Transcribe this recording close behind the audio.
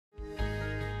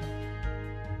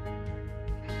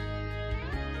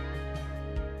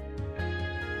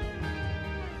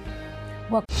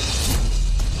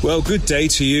Well, good day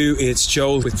to you. It's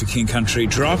Joel with The King Country,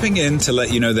 dropping in to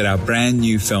let you know that our brand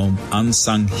new film,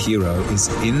 Unsung Hero, is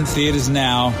in theaters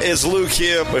now. It's Luke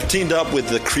here. We've teamed up with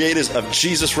the creators of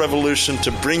Jesus Revolution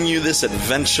to bring you this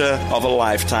adventure of a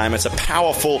lifetime. It's a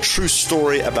powerful, true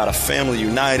story about a family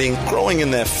uniting, growing in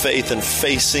their faith, and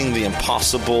facing the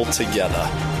impossible together.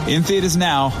 In theaters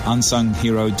now,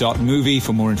 unsunghero.movie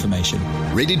for more information.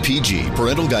 Rated PG.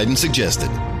 Parental guidance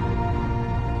suggested.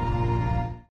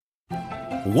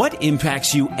 What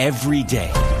impacts you every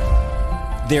day?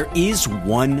 There is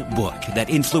one book that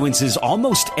influences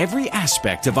almost every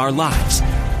aspect of our lives.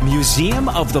 Museum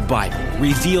of the Bible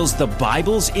reveals the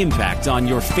Bible's impact on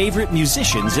your favorite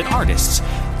musicians and artists,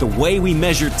 the way we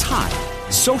measure time,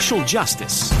 social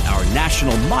justice, our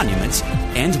national monuments,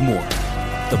 and more.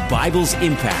 The Bible's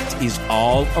impact is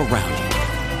all around you.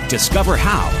 Discover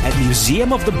how at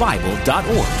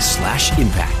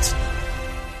museumofthebible.org/impact.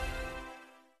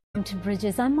 Welcome to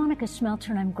Bridges. I'm Monica Schmelter,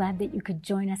 and I'm glad that you could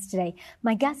join us today.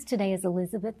 My guest today is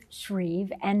Elizabeth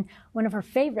Shreve, and one of her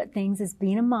favorite things is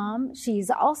being a mom. She's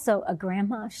also a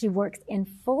grandma. She works in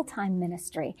full-time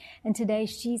ministry, and today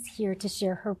she's here to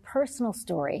share her personal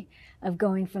story of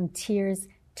going from tears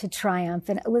to triumph.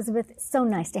 And Elizabeth, so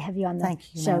nice to have you on the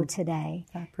show today.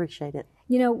 I appreciate it.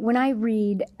 You know, when I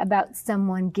read about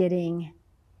someone getting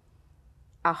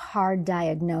a hard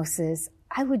diagnosis,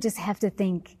 I would just have to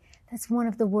think, that's one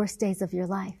of the worst days of your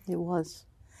life. It was.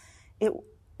 It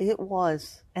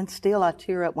was. And still I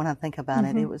tear up when I think about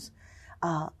it. It was,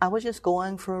 I was just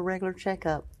going for a regular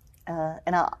checkup.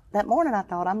 And that morning I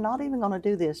thought, I'm not even going to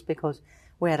do this because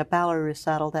we had a ballet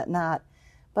recital that night.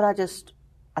 But I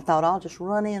thought I'll just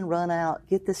run in, run out,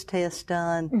 get this test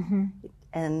done,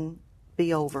 and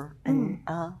be over and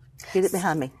get it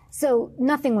behind me. So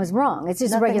nothing was wrong. It's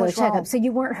just a regular checkup. Wrong. So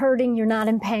you weren't hurting, you're not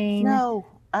in pain? No.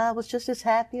 I was just as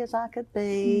happy as I could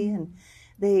be, and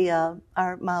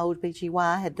my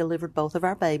OBGY had delivered both of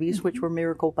our babies, which were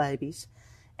miracle babies,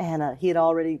 and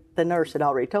the nurse had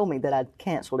already told me that I'd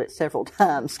canceled it several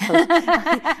times.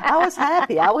 I was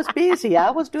happy, I was busy,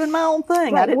 I was doing my own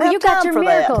thing. Right. I didn't have time for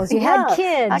miracles. that. You had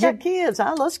kids. I got kids.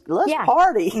 Let's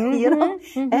party, you know.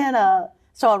 And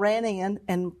so I ran in,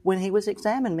 and when he was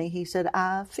examining me, he said,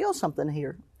 "I feel something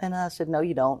here," and I said, "No,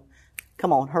 you don't.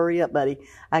 Come on, hurry up, buddy.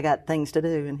 I got things to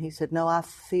do." And he said, "No, I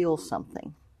feel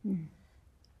something.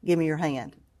 Give me your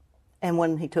hand." And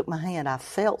when he took my hand, I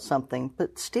felt something,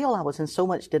 but still I was in so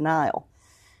much denial.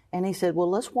 And he said, "Well,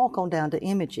 let's walk on down to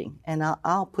imaging, and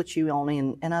I'll put you on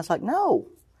in." And I was like, "No,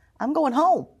 I'm going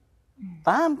home.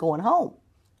 I'm going home."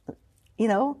 You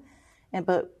know?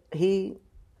 But he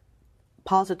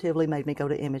positively made me go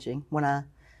to imaging. When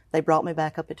they brought me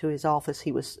back up into his office,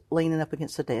 he was leaning up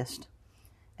against the desk.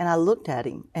 And I looked at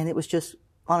him, and it was just,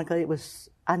 Monica,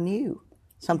 I knew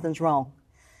something's wrong.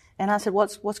 And I said,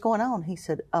 what's going on? He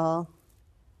said,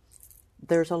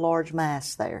 there's a large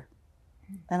mass there.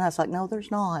 And I was like, "No, there's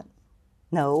not."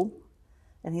 "No."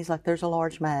 And he's like, "There's a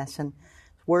large mass, and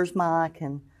where's Mike?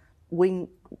 And we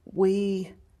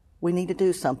need to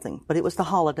do something." But it was the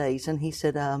holidays, and he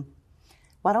said,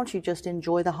 "Why don't you just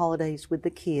enjoy the holidays with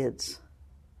the kids?"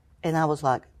 And I was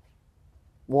like,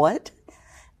 "What?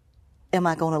 Am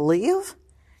I going to live?"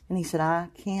 And he said, "I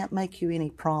can't make you any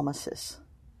promises."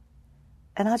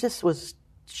 And I just was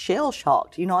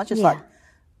shell-shocked. You know, I just like,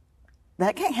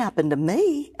 that can't happen to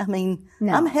me. I mean,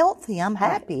 no. I'm healthy. I'm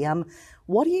happy.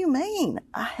 What do you mean?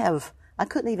 I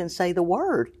couldn't even say the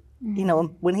word. You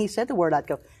know, when he said the word, I'd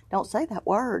go, "Don't say that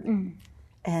word."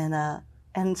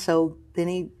 And so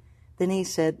then he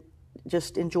said,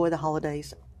 "Just enjoy the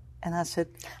holidays." And I said,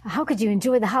 "How could you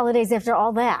enjoy the holidays after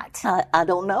all that?" I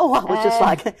don't know. I was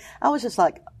just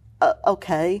like,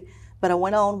 okay. But I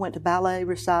went to ballet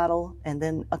recital, and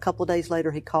then a couple of days later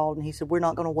he called and he said, "We're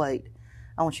not going to wait.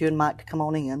 I want you and Mike to come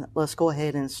on in. Let's go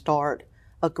ahead and start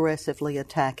aggressively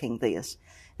attacking this."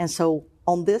 And so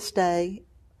on this day,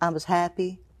 I was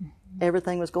happy.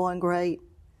 Everything was going great.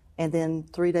 And then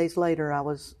 3 days later, I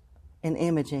was in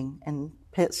imaging and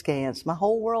PET scans. Your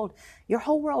whole world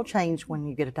changed when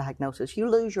you get a diagnosis. You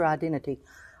lose your identity.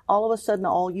 All of a sudden,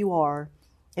 all you are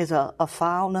is a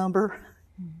file number,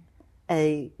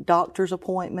 a doctor's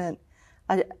appointment.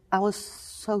 I was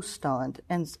so stunned,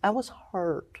 and I was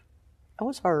hurt.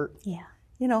 Yeah.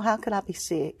 You know, how could I be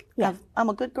sick? Yeah. I'm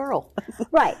a good girl.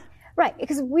 Right. Right,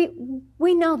 because we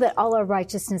know that all our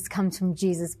righteousness comes from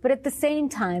Jesus, but at the same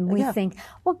time we think,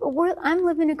 well, I'm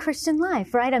living a Christian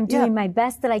life, right? I'm doing my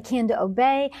best that I can to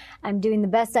obey. I'm doing the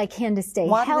best I can to stay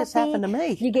healthy. Why did this happen to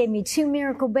me? You gave me 2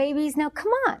 miracle babies. Now,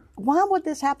 come on. Why would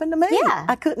this happen to me? Yeah.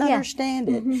 I couldn't understand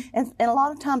it. And a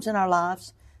lot of times in our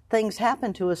lives, things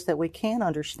happen to us that we can't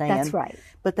understand. That's right.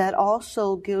 But that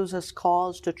also gives us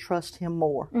cause to trust Him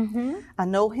more. Mm-hmm. I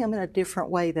know Him in a different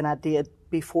way than I did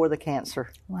before the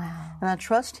cancer. Wow. And I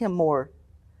trust Him more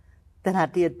than I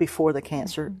did before the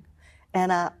cancer.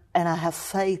 Mm-hmm. And I have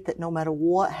faith that no matter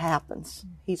what happens,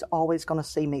 He's always going to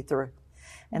see me through.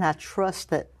 And I trust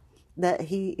that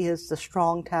He is the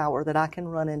strong tower that I can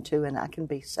run into and I can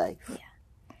be safe. Yeah.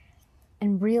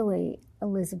 And really,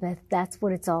 Elizabeth, that's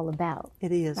what it's all about.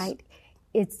 It is. Right?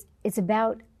 It's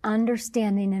about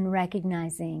understanding and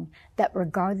recognizing that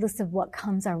regardless of what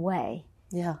comes our way,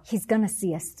 He's going to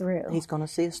see us through. He's going to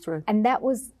see us through. And that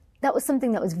was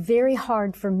something that was very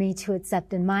hard for me to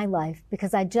accept in my life,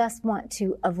 because I just want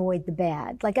to avoid the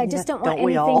bad. Like, I just don't want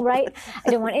anything, right?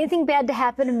 I don't want anything bad to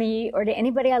happen to me or to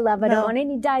anybody I love. I don't want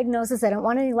any diagnosis. I don't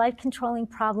want any life-controlling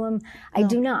problem. I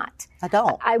do not. I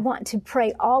don't. I want to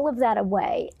pray all of that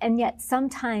away. And yet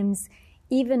sometimes,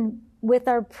 even with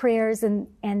our prayers and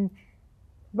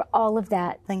all of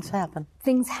that, things happen.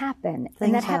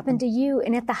 And that happened to you,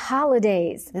 and at the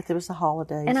holidays. It was the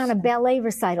holidays. And on a ballet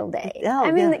recital day. Oh,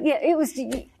 I mean, it was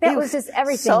just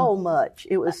everything. So much.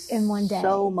 It was in one day.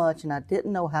 So much, and I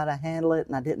didn't know how to handle it,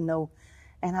 and I didn't know,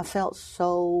 and I felt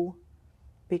so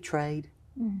betrayed.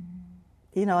 Mm.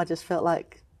 I just felt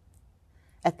like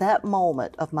at that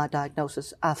moment of my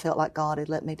diagnosis, I felt like God had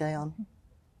let me down.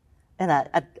 And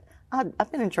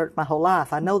I've been in church my whole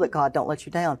life. I know that God don't let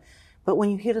you down. But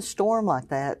when you hit a storm like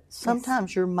that,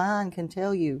 sometimes your mind can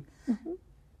tell you,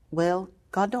 well,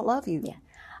 God don't love you. Yeah.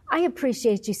 I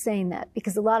appreciate you saying that,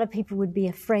 because a lot of people would be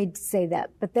afraid to say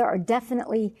that. But there are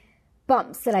definitely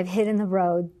bumps that I've hit in the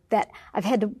road that I've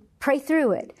had to pray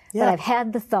through it. Yeah. But I've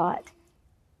had the thought,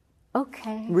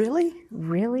 okay. Really?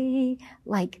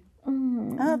 Like,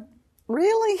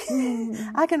 really?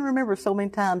 I can remember so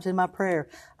many times in my prayer,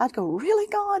 I'd go, really,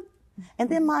 God? And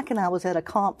then Mike and I was at a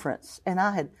conference, and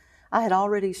I had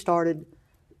already started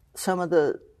some of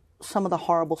the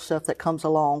horrible stuff that comes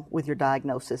along with your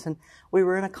diagnosis. And we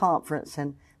were in a conference,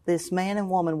 and this man and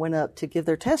woman went up to give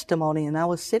their testimony, and I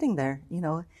was sitting there,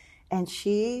 and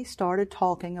she started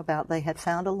talking about they had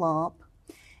found a lump,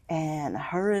 and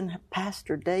her and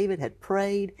Pastor David had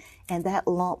prayed, and that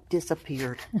lump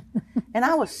disappeared. And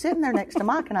I was sitting there next to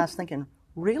Mike, and I was thinking,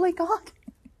 really, God?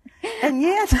 And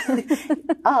yet,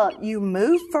 you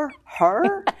move for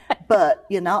her, but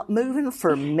you're not moving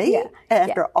for me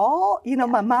after all,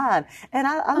 my mind. And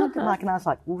I looked at Mike and I was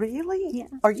like, really? Yeah.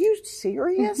 Are you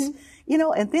serious?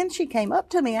 Mm-hmm. And then she came up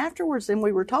to me afterwards and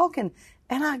we were talking,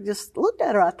 and I just looked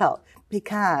at her. I thought, be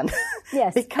kind.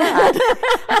 Yes. Be kind.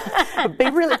 Be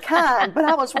really kind. But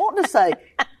I was wanting to say,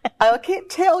 I can't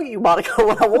tell you, Monica,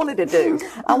 what I wanted to do.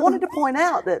 I wanted to point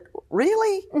out that,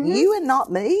 really? You and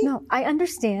not me? No, I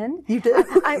understand. You do?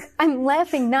 I'm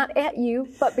laughing not at you,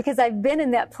 but because I've been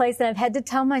in that place and I've had to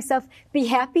tell myself, be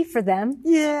happy for them.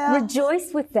 Yeah.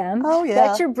 Rejoice with them. Oh, yeah.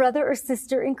 That's your brother or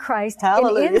sister in Christ.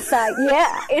 Hallelujah. And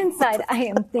inside I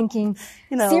am thinking,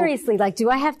 seriously, like, do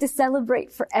I have to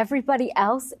celebrate for everybody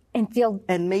else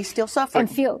and me still suffering?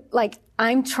 And feel like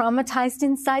I'm traumatized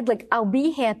inside? Like, I'll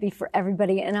be happy for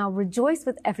everybody and I'll rejoice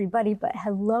with everybody, but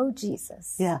hello,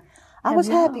 Jesus. Yeah. I was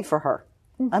happy for her.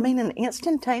 I mean, an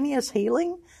instantaneous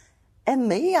healing. And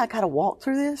me, I got to walk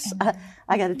through this.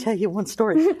 I got to tell you one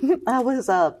story. I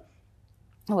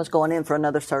was going in for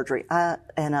another surgery. But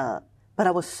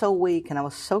I was so weak and I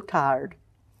was so tired.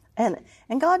 And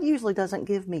God usually doesn't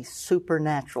give me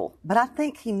supernatural, but I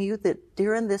think He knew that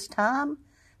during this time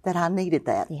that I needed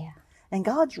that. Yeah. And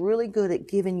God's really good at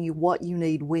giving you what you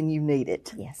need when you need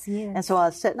it. Yes, He is. And so I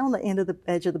was sitting on the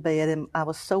edge of the bed, and I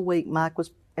was so weak. Mike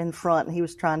was in front, and he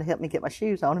was trying to help me get my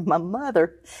shoes on. And my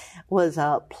mother was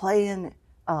playing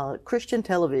Christian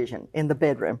television in the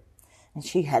bedroom. And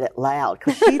she had it loud,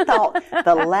 because she thought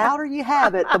the louder you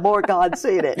have it, the more God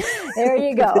sees it. There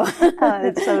you go.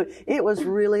 And so it was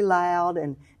really loud,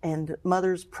 and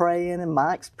Mother's praying, and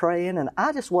Mike's praying, and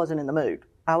I just wasn't in the mood.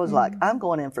 I was like, I'm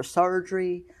going in for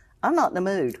surgery. I'm not in the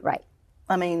mood. Right.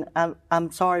 I mean, I'm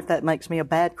sorry if that makes me a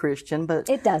bad Christian, but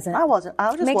it doesn't. I wasn't.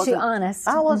 I just makes wasn't. You honest.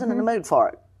 I wasn't in the mood for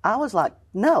it. I was like,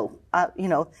 no,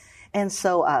 And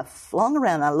so I flung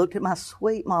around. I looked at my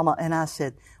sweet mama and I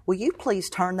said, "Will you please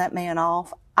turn that man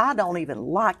off? I don't even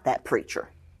like that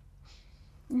preacher."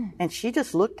 And she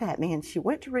just looked at me and she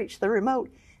went to reach the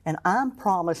remote. And I'm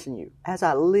promising you, as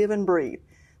I live and breathe,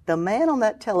 the man on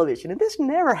that television, and this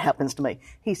never happens to me,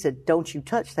 he said, "Don't you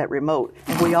touch that remote."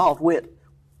 And we all went,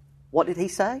 "What did he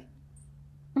say?"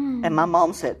 And my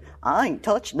mom said, "I ain't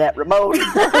touching that remote."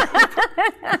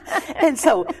 And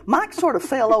so Mike sort of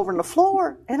fell over on the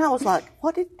floor, and I was like,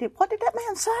 what did that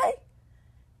man say?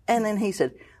 And then he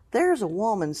said, there's a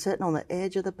woman sitting on the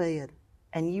edge of the bed,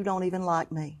 and you don't even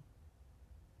like me.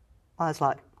 I was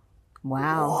like,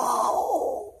 wow.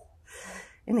 Whoa.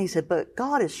 And he said, but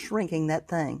God is shrinking that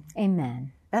thing.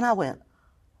 Amen. And I went,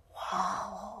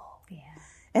 wow. Yeah.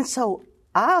 And so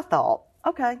I thought,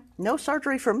 okay, no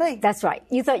surgery for me. That's right.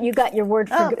 You thought you got your word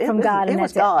from God. It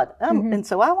was God. And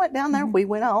so I went down there, we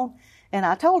went on, and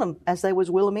I told them as they was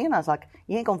wheeling me in, I was like,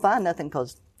 you ain't going to find nothing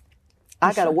because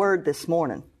I got a word this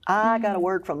morning. I got a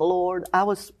word from the Lord. I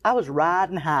was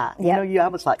riding high. Yep. I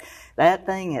was like, that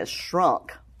thing has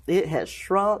shrunk. It has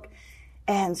shrunk.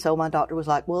 And so my doctor was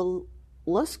like, well,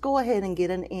 let's go ahead and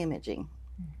get an imaging.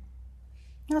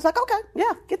 And I was like, okay,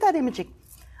 yeah, get that imaging.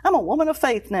 I'm a woman of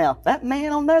faith now. That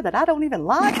man on there that I don't even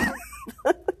like,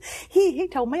 he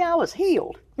told me I was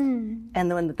healed. And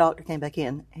then when the doctor came back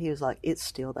in, he was like, it's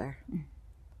still there.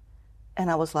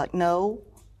 And I was like, no.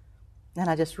 And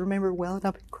I just remember welling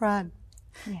up and crying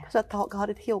because I thought God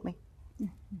had healed me.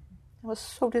 I was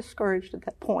so discouraged at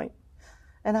that point.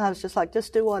 And I was just like,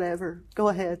 just do whatever. Go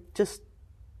ahead. Just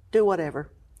do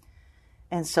whatever.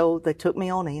 And so they took me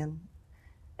on in,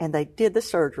 and they did the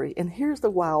surgery. And here's the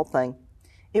wild thing.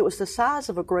 It was the size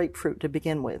of a grapefruit to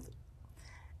begin with.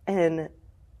 And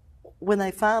when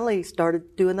they finally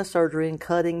started doing the surgery and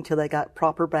cutting till they got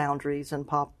proper boundaries and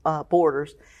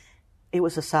borders, it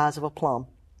was the size of a plum.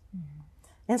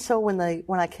 And so when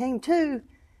I came to,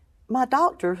 my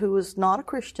doctor, who was not a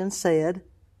Christian, said,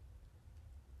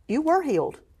 you were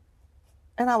healed.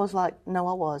 And I was like, no,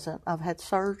 I wasn't. I've had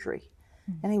surgery.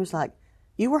 And he was like,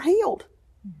 you were healed.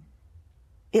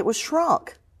 It was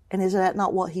shrunk. And is that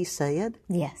not what he said?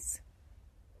 Yes.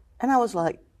 And I was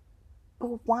like,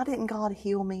 well, why didn't God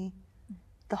heal me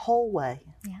the whole way?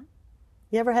 Yeah.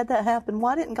 You ever had that happen?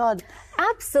 Why didn't God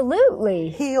absolutely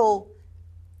heal?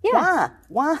 Yeah.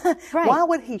 Why? Right. Why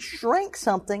would he shrink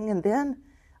something and then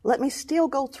let me still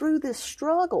go through this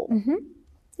struggle? Mm-hmm.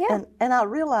 Yeah. And I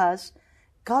realized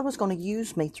God was going to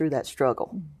use me through that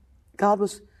struggle.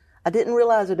 I didn't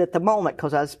realize it at the moment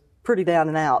because I was pretty down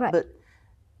and out. Right.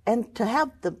 And to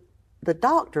have the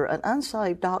doctor, an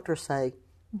unsaved doctor, say,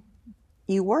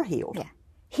 you were healed. Yeah.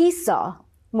 He saw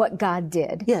what God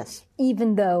did. Yes.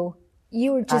 Even though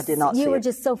you were just,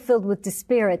 just so filled with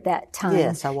despair at that time.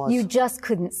 Yes, I was. You just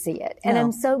couldn't see it. And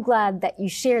I'm so glad that you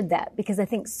shared that, because I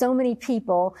think so many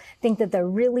people think that they're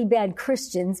really bad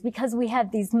Christians because we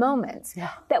have these moments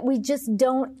that we just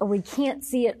don't, or we can't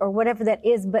see it, or whatever that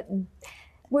is, but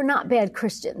we're not bad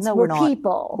Christians. No, we're not.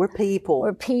 People. We're people.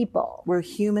 We're people. We're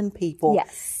human people.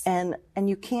 Yes. And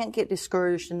you can't get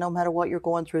discouraged, and no matter what you're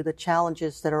going through, the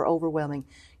challenges that are overwhelming,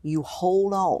 you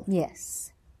hold on. Yes.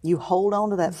 You hold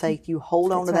on to that faith. You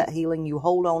hold on to that healing. You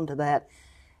hold on to that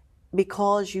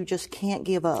because you just can't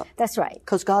give up. That's right.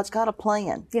 Because God's got a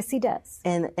plan. Yes, He does.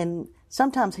 And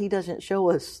sometimes He doesn't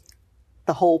show us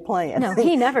the whole plan. No,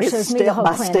 He never shows me the whole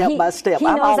plan. Step by step. He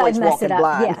I'm knows always I'd mess walking it up.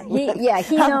 blind.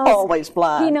 He knows. I'm always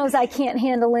blind. He knows I can't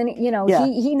handle any. He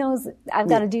knows I've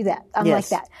got to do that. I'm like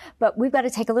that. But we've got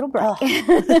to take a little break.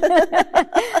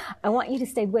 I want you to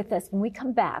stay with us. When we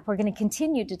come back, we're going to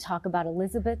continue to talk about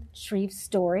Elizabeth Shreve's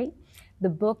story. The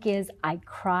book is I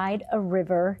Cried a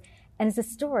River, and it's a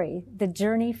story, the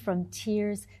journey from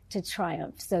tears to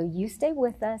triumph. So you stay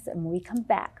with us, and when we come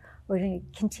back, we're going to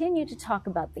continue to talk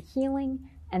about the healing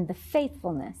and the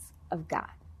faithfulness of God.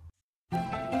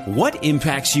 What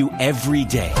impacts you every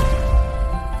day?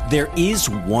 There is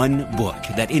one book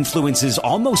that influences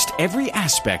almost every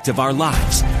aspect of our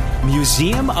lives.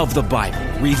 Museum of the Bible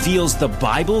reveals the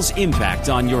Bible's impact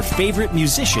on your favorite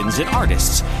musicians and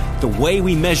artists, the way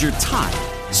we measure time,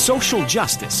 social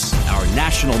justice, our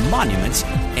national monuments,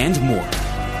 and more.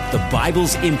 The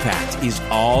Bible's impact is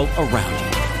all around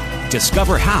you.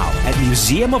 Discover how at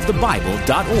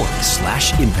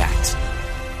museumofthebible.org/impact.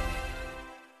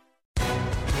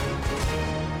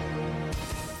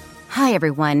 Hi,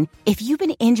 everyone. If you've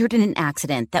been injured in an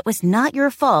accident that was not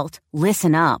your fault,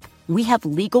 listen up. We have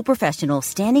legal professionals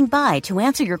standing by to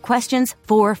answer your questions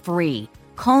for free.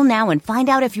 Call now and find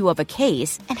out if you have a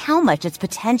case and how much it's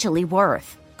potentially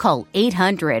worth. Call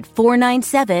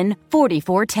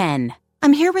 800-497-4410.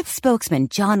 I'm here with spokesman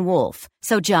John Wolf.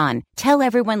 So, John, tell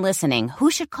everyone listening who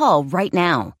should call right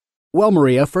now. Well,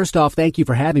 Maria, first off, thank you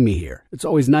for having me here. It's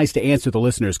always nice to answer the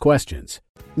listeners' questions.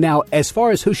 Now, as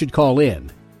far as who should call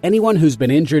in, anyone who's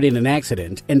been injured in an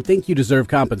accident and think you deserve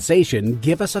compensation,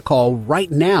 give us a call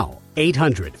right now.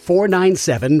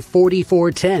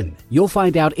 800-497-4410. You'll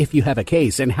find out if you have a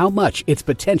case and how much it's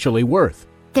potentially worth.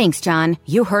 Thanks, John.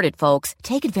 You heard it, folks.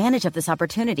 Take advantage of this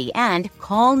opportunity and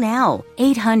call now.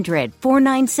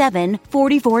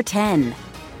 800-497-4410.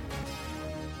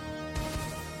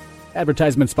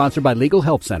 Advertisement sponsored by Legal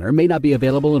Help Center. May not be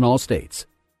available in all states.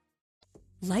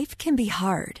 Life can be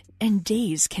hard, and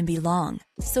days can be long.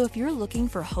 So if you're looking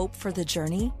for hope for the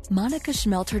journey,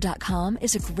 MonicaSchmelter.com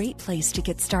is a great place to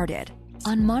get started.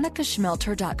 On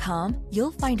MonicaSchmelter.com,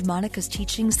 you'll find Monica's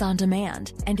teachings on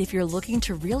demand. And if you're looking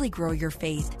to really grow your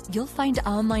faith, you'll find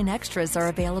online extras are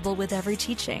available with every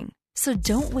teaching. So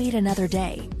don't wait another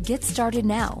day. Get started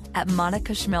now at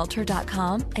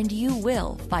MonicaSchmelter.com, and you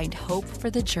will find hope for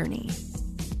the journey.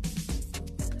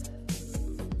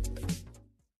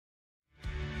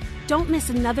 Don't miss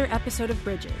another episode of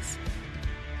Bridges.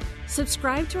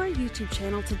 Subscribe to our YouTube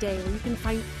channel today where you can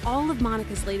find all of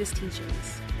Monica's latest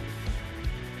teachings.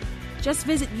 Just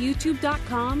visit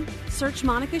youtube.com, search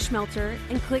Monica Schmelter,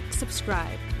 and click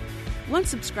subscribe. Once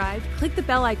subscribed, click the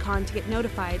bell icon to get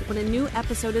notified when a new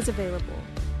episode is available.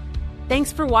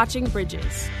 Thanks for watching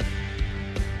Bridges.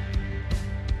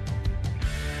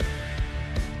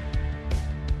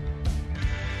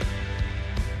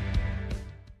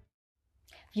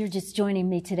 If you're just joining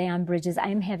me today on Bridges, I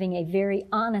am having a very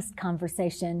honest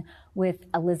conversation with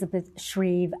Elizabeth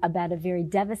Shreve about a very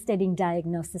devastating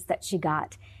diagnosis that she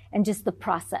got and just the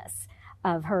process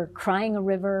of her crying a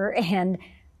river and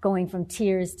going from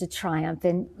tears to triumph.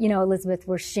 And, you know, Elizabeth,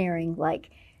 we're sharing, like,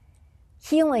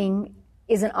 healing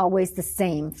isn't always the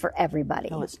same for everybody.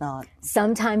 No, it's not.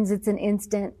 Sometimes it's an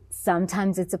instant,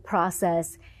 sometimes it's a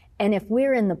process. And if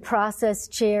we're in the process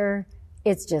chair,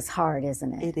 it's just hard,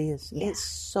 isn't it? It is. Yeah. It's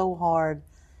so hard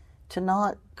to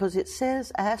not, because it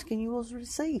says, ask and you will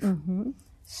receive. Mm-hmm.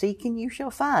 Seek and you shall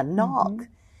find. Knock.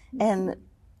 Mm-hmm. And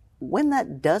when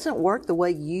that doesn't work the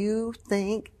way you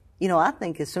think, you know, I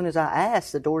think as soon as I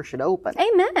ask, the door should open.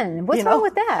 Amen. What's wrong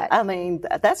with that? I mean,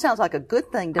 that sounds like a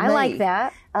good thing to me. I like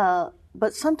that.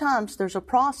 But sometimes there's a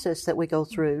process that we go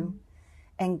through, mm-hmm.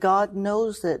 and God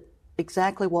knows that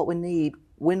exactly what we need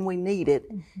when we need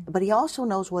it, mm-hmm. but He also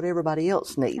knows what everybody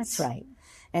else needs. That's right.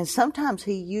 And sometimes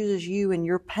He uses you and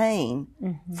your pain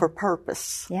mm-hmm. for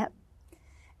purpose. Yep.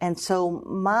 And so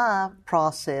my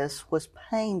process was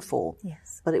painful,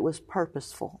 yes. but it was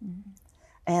purposeful. Mm-hmm.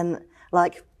 And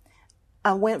like,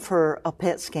 I went for a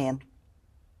PET scan,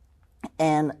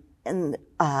 and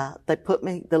they put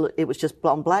me, it was just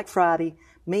on Black Friday,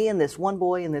 me and this one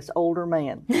boy and this older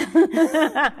man.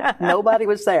 Nobody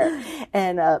was there.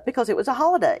 And because it was a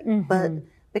holiday. Mm-hmm. But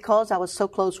because I was so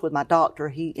close with my doctor,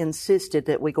 he insisted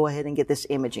that we go ahead and get this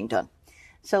imaging done.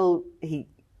 So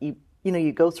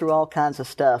you go through all kinds of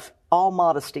stuff. All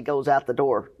modesty goes out the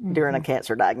door mm-hmm. during a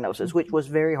cancer diagnosis, mm-hmm. which was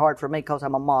very hard for me because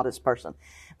I'm a modest person.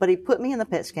 But he put me in the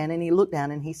PET scan, and he looked down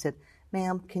and he said,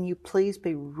 "Ma'am, can you please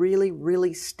be really,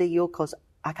 really still, because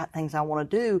I got things I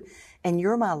want to do, and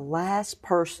you're my last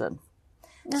person.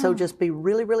 So just be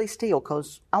really, really still,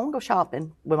 because I want to go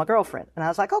shopping with my girlfriend." And I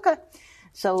was like, okay.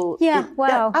 So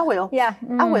wow. I will. Yeah,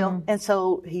 I will. And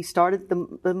so he started,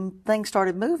 the thing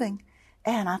started moving,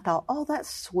 and I thought, oh, that's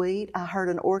sweet. I heard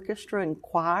an orchestra and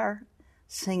choir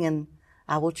singing,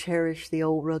 "I will cherish the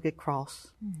old rugged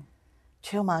cross.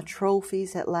 Till my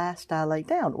trophies at last I lay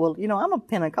down." Well, you know, I'm a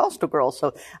Pentecostal girl,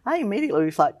 so I immediately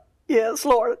was like, yes,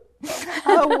 Lord,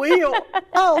 I will.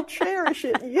 I'll cherish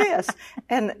it, yes.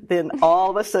 And then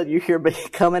all of a sudden you hear me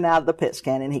coming out of the PET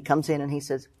scan, and he comes in and he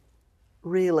says,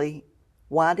 "Really,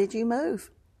 why did you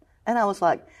move?" And I was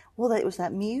like, well, it was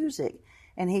that music.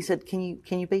 And he said, can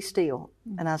you be still?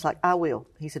 And I was like, I will.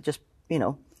 He said, just,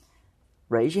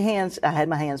 raise your hands. I had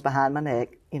my hands behind my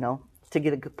neck, to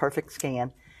get a good, perfect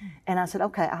scan. And I said,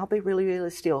 okay, I'll be really, really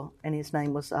still. And his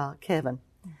name was Kevin.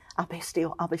 I'll be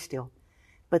still.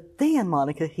 But then,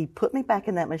 Monica, he put me back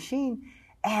in that machine,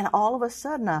 and all of a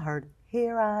sudden I heard,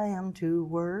 "Here I am to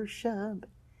worship.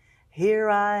 Here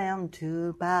I am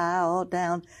to bow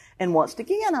down." And once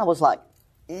again, I was like,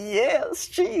 yes,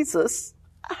 Jesus,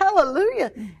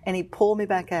 hallelujah. And he pulled me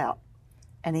back out.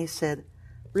 And he said,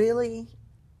 "Really?"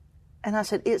 And I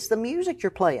said, "It's the music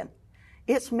you're playing.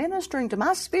 It's ministering to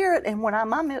my spirit. And when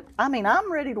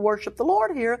I'm ready to worship the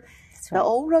Lord here. Right. The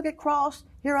old rugged cross,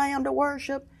 here I am to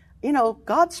worship.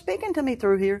 God's speaking to me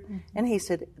through here." Mm-hmm. And he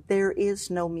said, "There is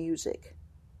no music."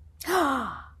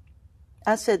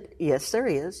 I said, "Yes, there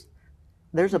is.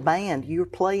 There's a band. You're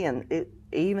playing it,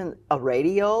 even a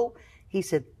radio." He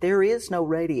said, "There is no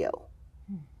radio."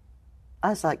 I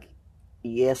was like,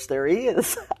 yes, there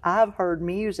is. I've heard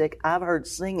music. I've heard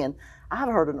singing. I've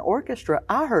heard an orchestra.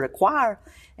 I heard a choir.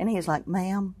 And he's like,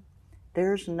 "Ma'am,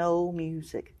 there's no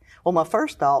music." Well, my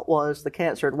first thought was the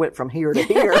cancer had went from here to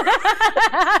here.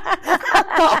 I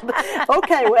thought,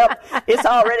 okay, well, it's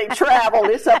already traveled.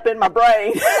 It's up in my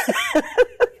brain.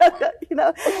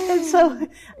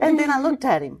 And then I looked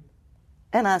at him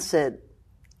and I said,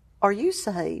 are you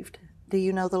saved? Do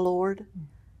you know the Lord?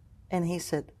 And he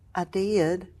said, I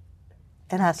did.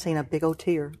 And I seen a big old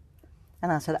tear.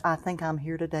 And I said, I think I'm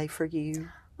here today for you.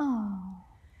 Oh.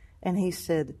 And he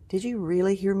said, did you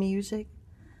really hear music?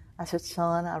 I said,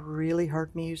 son, I really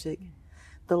heard music.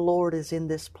 The Lord is in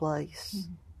this place.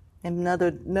 Mm-hmm. And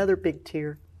another big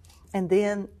tear. And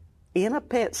then in a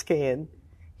PET scan,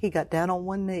 he got down on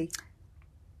one knee.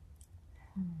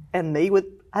 And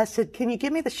I said, can you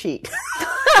give me the sheet?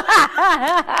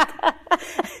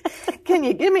 Can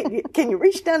you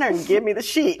reach down there and give me the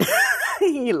sheet?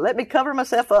 You let me cover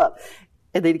myself up.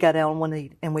 And then he got down on one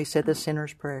knee and we said the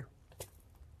sinner's prayer.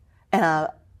 And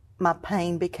my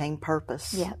pain became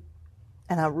purpose. Yep.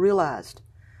 And I realized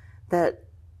that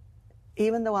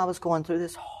even though I was going through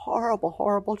this horrible,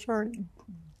 horrible journey,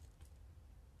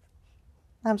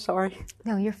 I'm sorry.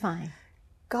 No, you're fine.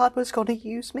 God was going to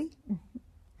use me. Mm-hmm.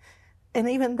 And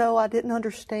even though I didn't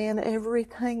understand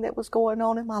everything that was going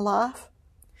on in my life,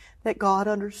 that God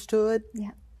understood.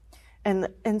 Yeah.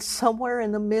 And somewhere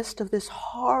in the midst of this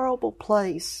horrible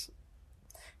place,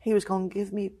 he was going to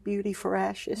give me beauty for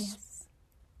ashes. Yes.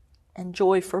 And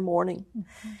joy for mourning.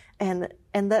 Mm-hmm.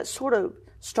 And that sort of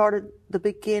started the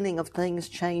beginning of things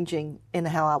changing in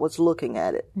how I was looking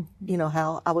at it. Mm-hmm. You know,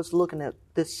 how I was looking at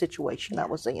this situation I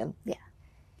was in. Yeah.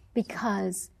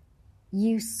 Because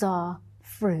you saw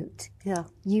fruit. Yeah.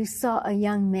 You saw a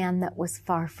young man that was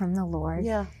far from the Lord.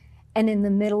 Yeah. And in the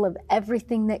middle of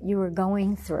everything that you were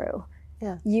going through,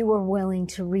 yeah, you were willing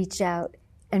to reach out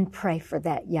and pray for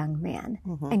that young man.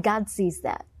 Mm-hmm. And God sees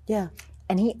that. Yeah.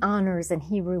 And he honors and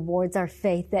he rewards our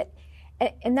faith.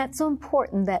 And that's so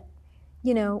important that,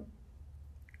 you know,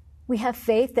 we have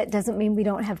faith. That doesn't mean we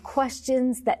don't have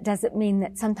questions. That doesn't mean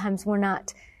that sometimes we're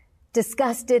not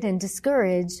disgusted and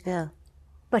discouraged. Yeah.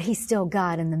 But he's still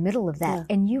God in the middle of that. Yeah.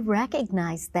 And you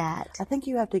recognize that. I think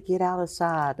you have to get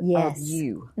outside yes. of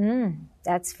you.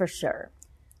 That's for sure.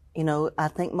 You know, I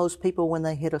think most people, when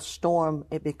they hit a storm,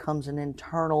 it becomes an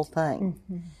internal thing.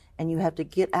 Mm-hmm. And you have to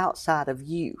get outside of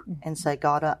you and say,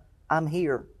 God, I'm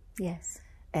here. Yes.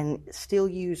 And still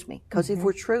use me. Because if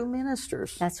we're true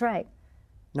ministers. That's right.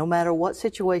 No matter what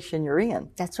situation you're in.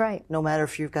 That's right. No matter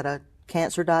if you've got a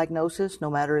cancer diagnosis, no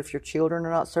matter if your children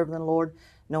are not serving the Lord,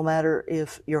 no matter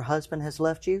if your husband has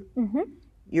left you,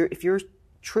 if you're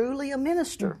truly a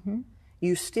minister,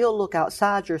 you still look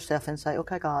outside yourself and say,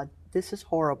 okay, God, this is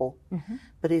horrible.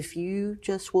 But if you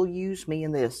just will use me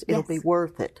in this, it'll be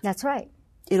worth it. That's right.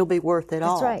 It'll be worth it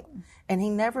all. That's right. And he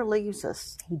never leaves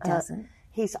us. He doesn't.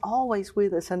 He's always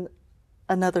with us. And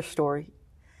another story,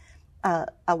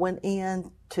 I went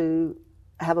in to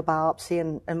have a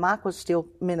biopsy, and Mike was still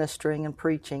ministering and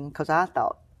preaching because I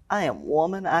thought, I am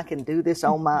woman. I can do this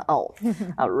on my own.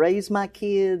 I'll raise my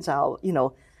kids. I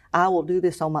will do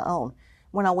this on my own.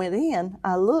 When I went in,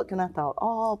 I looked and I thought,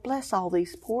 oh, bless all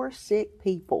these poor sick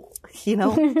people,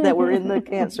 that were in the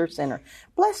cancer center.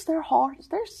 Bless their hearts.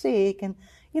 They're sick. And,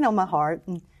 my heart.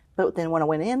 But then when I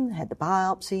went in, had the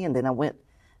biopsy, and then I went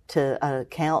to a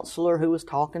counselor who was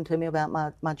talking to me about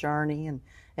my journey.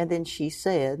 And then she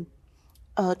said,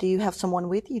 do you have someone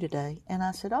with you today? And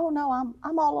I said, oh, no,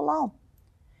 I'm all alone.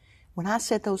 When I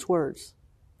said those words,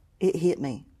 it hit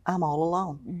me. I'm all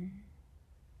alone.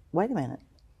 Wait a minute.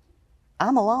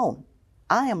 I'm alone.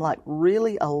 I am like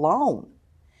really alone.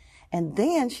 And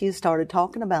then she started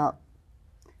talking about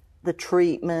the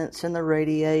treatments and the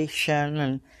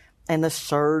radiation and the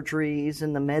surgeries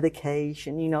and the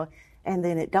medication, and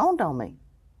then it dawned on me,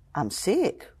 I'm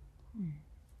sick.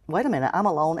 Wait a minute, I'm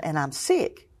alone and I'm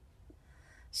sick.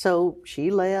 So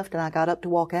she left and I got up to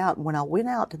walk out. And when I went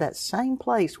out to that same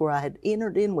place where I had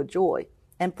entered in with joy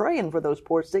and praying for those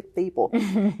poor sick people,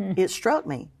 it struck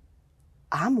me.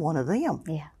 I'm one of them.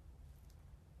 Yeah.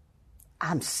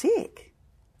 I'm sick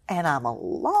and I'm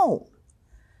alone.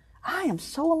 I am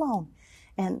so alone.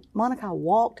 And Monica, I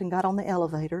walked and got on the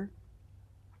elevator.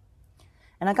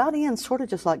 And I got in sort of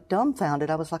just like dumbfounded.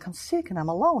 I was like, I'm sick and I'm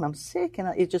alone. I'm sick. And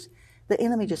the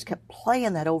enemy just kept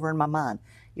playing that over in my mind.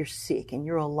 You're sick and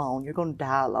you're alone. You're going to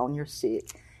die alone. You're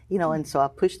sick. And so I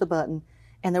pushed the button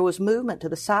and there was movement to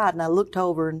the side and I looked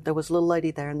over and there was a little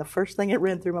lady there. And the first thing that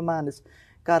ran through my mind is,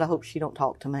 God, I hope she don't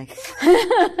talk to me.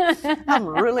 I'm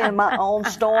really in my own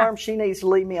storm. She needs to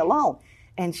leave me alone.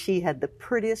 And she had the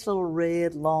prettiest little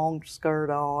red long skirt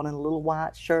on and a little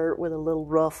white shirt with a little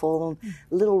ruffle and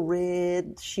a little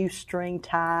red shoestring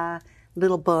tie,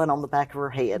 little bun on the back of her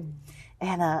head.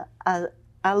 And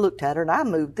I looked at her and I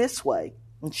moved this way.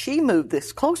 And she moved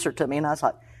this closer to me, and I was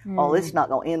like, oh, this is not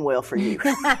going to end well for you.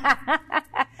 I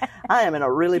am in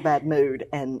a really bad mood,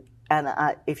 and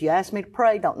if you ask me to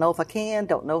pray, don't know if I can,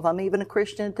 don't know if I'm even a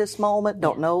Christian at this moment,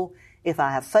 don't know If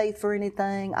I have faith for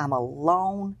anything, I'm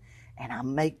alone and I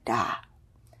may die.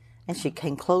 And she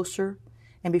came closer.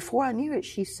 And before I knew it,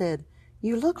 she said,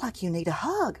 you look like you need a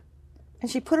hug. And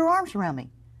she put her arms around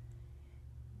me.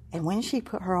 And when she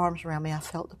put her arms around me, I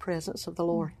felt the presence of the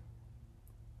Lord.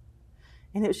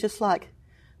 And it was just like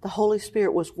the Holy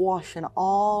Spirit was washing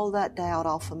all that doubt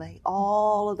off of me,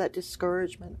 all of that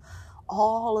discouragement,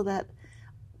 all of that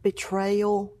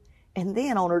betrayal. And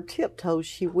then on her tiptoes,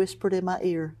 she whispered in my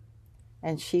ear,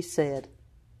 and she said,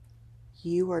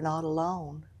 you are not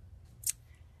alone,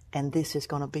 and this is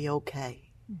going to be okay.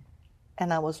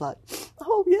 And I was like,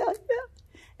 oh, yeah.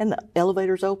 And the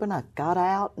elevator's open. I got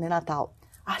out, and then I thought,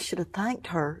 I should have thanked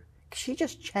her. She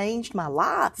just changed my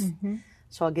life. Mm-hmm.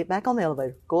 So I get back on the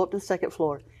elevator, go up to the second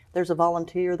floor. There's a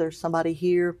volunteer. There's somebody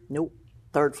here. Nope.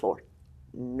 Third floor.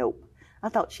 Nope. I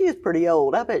thought, she is pretty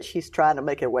old. I bet she's trying to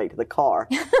make her way to the car.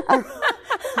 I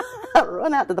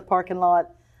run out to the parking lot.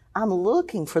 I'm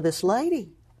looking for this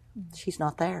lady. She's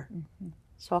not there. Mm-hmm.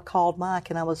 So I called Mike,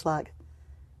 and I was like,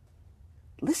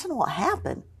 listen to what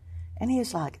happened. And he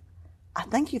was like, I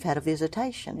think you've had a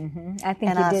visitation. Mm-hmm. I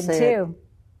think you did too.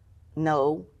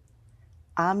 No,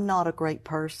 I'm not a great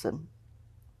person.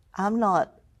 I'm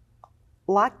not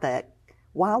like that.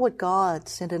 Why would God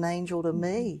send an angel to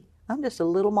me? I'm just a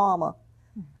little mama.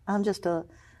 I'm just a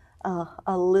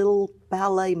little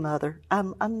ballet mother.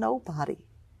 I'm nobody.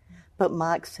 But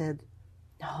Mike said,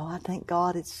 no, I think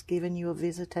God has given you a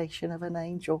visitation of an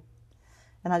angel.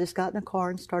 And I just got in the car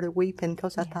and started weeping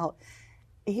because I thought,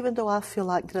 even though I feel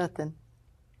like nothing,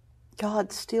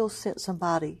 God still sent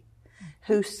somebody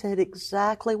who said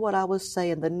exactly what I was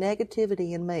saying, the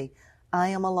negativity in me. I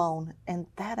am alone. And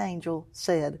that angel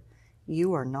said,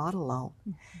 you are not alone.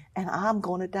 And I'm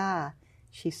going to die.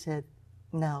 She said,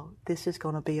 no, this is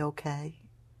going to be okay.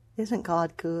 Isn't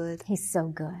God good? He's so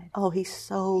good. Oh, he's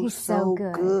so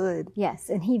good. Yes,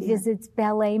 and he visits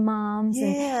ballet moms.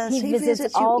 Yes, and he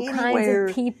visits all kinds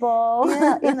of people.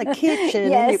 Yeah, in the kitchen,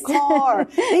 in your car.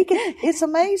 It's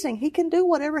amazing. He can do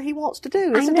whatever he wants to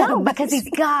do. I know, because he's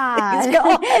God. He's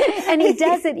God. And he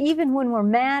does it even when we're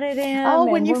mad at him. Oh,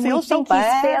 when you feel so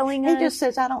bad. He's failing us. He just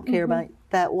says, I don't care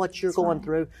about what you're going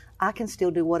through. I can still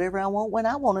do whatever I want when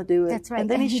I want to do it. That's right. And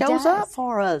then he shows up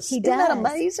for us. Isn't that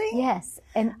amazing? Yes.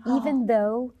 And even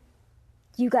though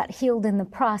you got healed in the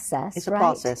process, it's a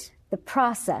process. The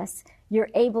process, you're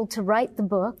able to write the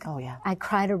book. Oh, yeah. I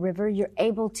Cried a River. You're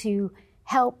able to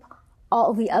help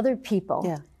all the other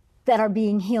people that are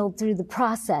being healed through the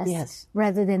process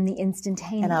rather than the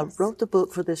instantaneous. And I wrote the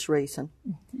book for this reason.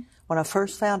 Mm-hmm. When I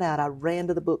first found out, I ran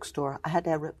to the bookstore. I had to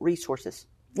have resources.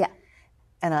 Yeah.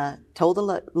 And I told the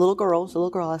little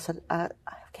girl, I said, I have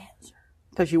cancer.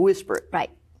 Because you whisper it. Right.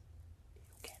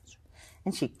 Cancer.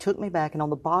 And she took me back, and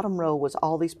on the bottom row was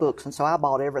all these books. And so I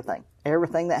bought everything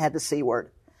that had the C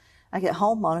word. I get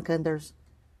home, Monica, and there's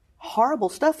horrible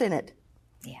stuff in it.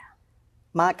 Yeah.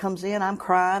 Mike comes in, I'm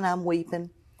crying, I'm weeping.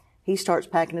 He starts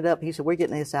packing it up. He said, we're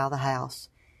getting this out of the house.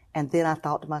 And then I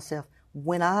thought to myself,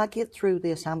 when I get through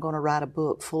this, I'm going to write a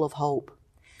book full of hope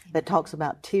that talks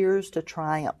about tears to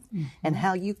triumph and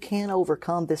how you can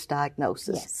overcome this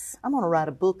diagnosis. Yes. I'm going to write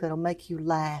a book that'll make you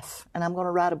laugh, and I'm going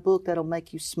to write a book that'll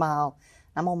make you smile.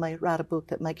 I'm going to write a book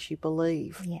that makes you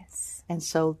believe. Yes. And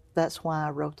so that's why I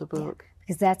wrote the book. Yeah,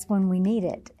 because that's when we need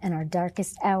it in our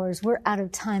darkest hours. We're out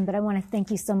of time, but I want to thank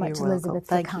you so much, Elizabeth, for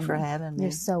coming. Thank you for having me.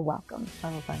 You're so welcome.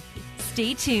 Oh, thank you.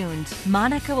 Stay tuned.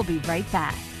 Monica will be right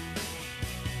back.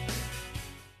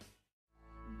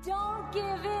 Don't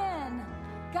give in.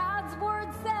 God's word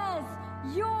says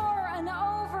you're an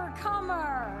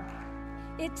overcomer.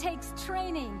 It takes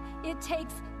training. It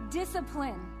takes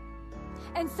discipline.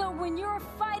 And so when you're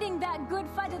fighting that good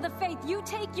fight of the faith, you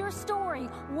take your story,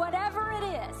 whatever it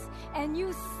is, and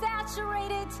you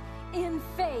saturate it in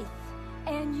faith,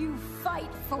 and you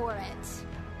fight for it.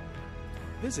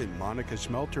 Visit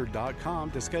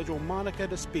MonicaSchmelter.com to schedule Monica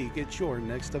to speak at your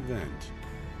next event.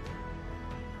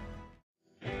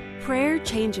 Prayer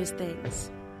changes things.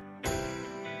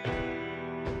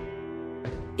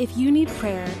 If you need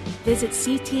prayer, visit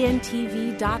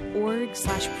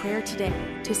ctntv.org/prayer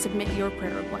today to submit your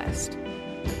prayer request.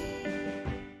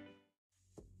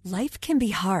 Life can be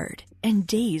hard and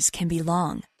days can be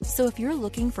long. So if you're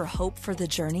looking for hope for the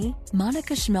journey,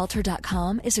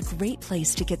 MonicaSchmelter.com is a great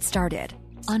place to get started.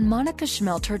 On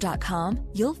MonicaSchmelter.com,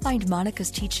 you'll find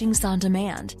Monica's teachings on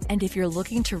demand. And if you're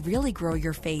looking to really grow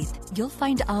your faith, you'll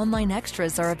find online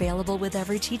extras are available with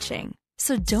every teaching.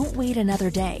 So don't wait another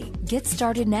day. Get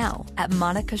started now at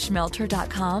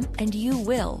MonicaSchmelter.com and you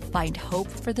will find hope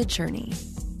for the journey.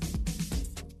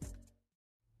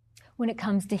 When it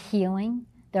comes to healing,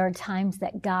 There are times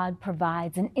that God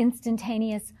provides an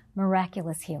instantaneous,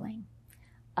 miraculous healing.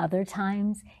 Other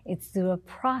times, it's through a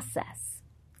process.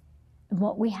 And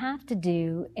what we have to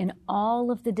do in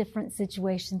all of the different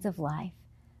situations of life,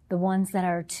 the ones that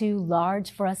are too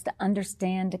large for us to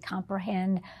understand, to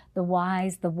comprehend, the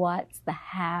whys, the whats, the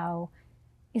how,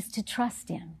 is to trust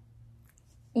in.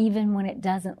 Even when it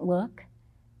doesn't look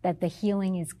that the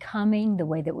healing is coming the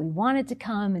way that we want it to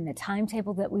come, in the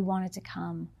timetable that we want it to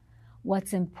come,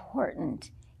 what's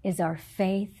important is our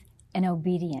faith and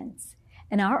obedience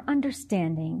and our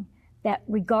understanding that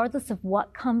regardless of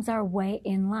what comes our way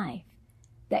in life,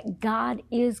 that God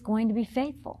is going to be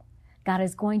faithful. God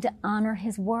is going to honor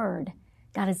his word.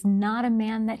 God is not a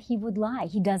man that he would lie.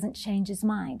 He doesn't change his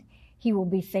mind. He will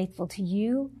be faithful to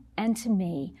you and to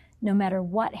me, no matter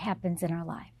what happens in our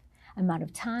life. I'm out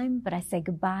of time, but I say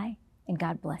goodbye, and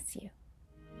God bless you.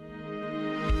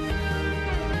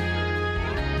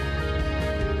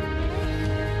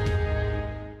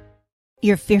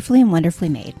 You're fearfully and wonderfully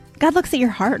made. God looks at your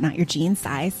heart, not your jean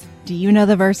size. Do you know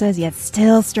the verses, yet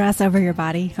still stress over your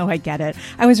body? Oh, I get it.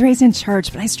 I was raised in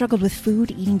church, but I struggled with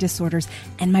food, eating disorders,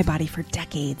 and my body for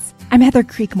decades. I'm Heather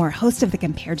Creekmore, host of the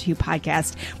Compared to You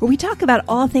podcast, where we talk about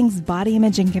all things body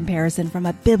image and comparison from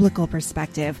a biblical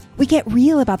perspective. We get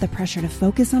real about the pressure to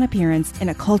focus on appearance in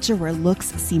a culture where looks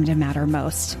seem to matter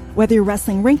most. Whether you're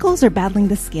wrestling wrinkles or battling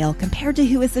the scale, Compared to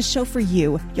You is the show for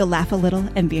you. You'll laugh a little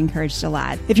and be encouraged a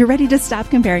lot. If you're ready to stop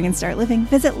comparing and start living,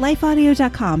 visit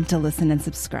lifeaudio.com to listen and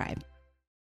subscribe.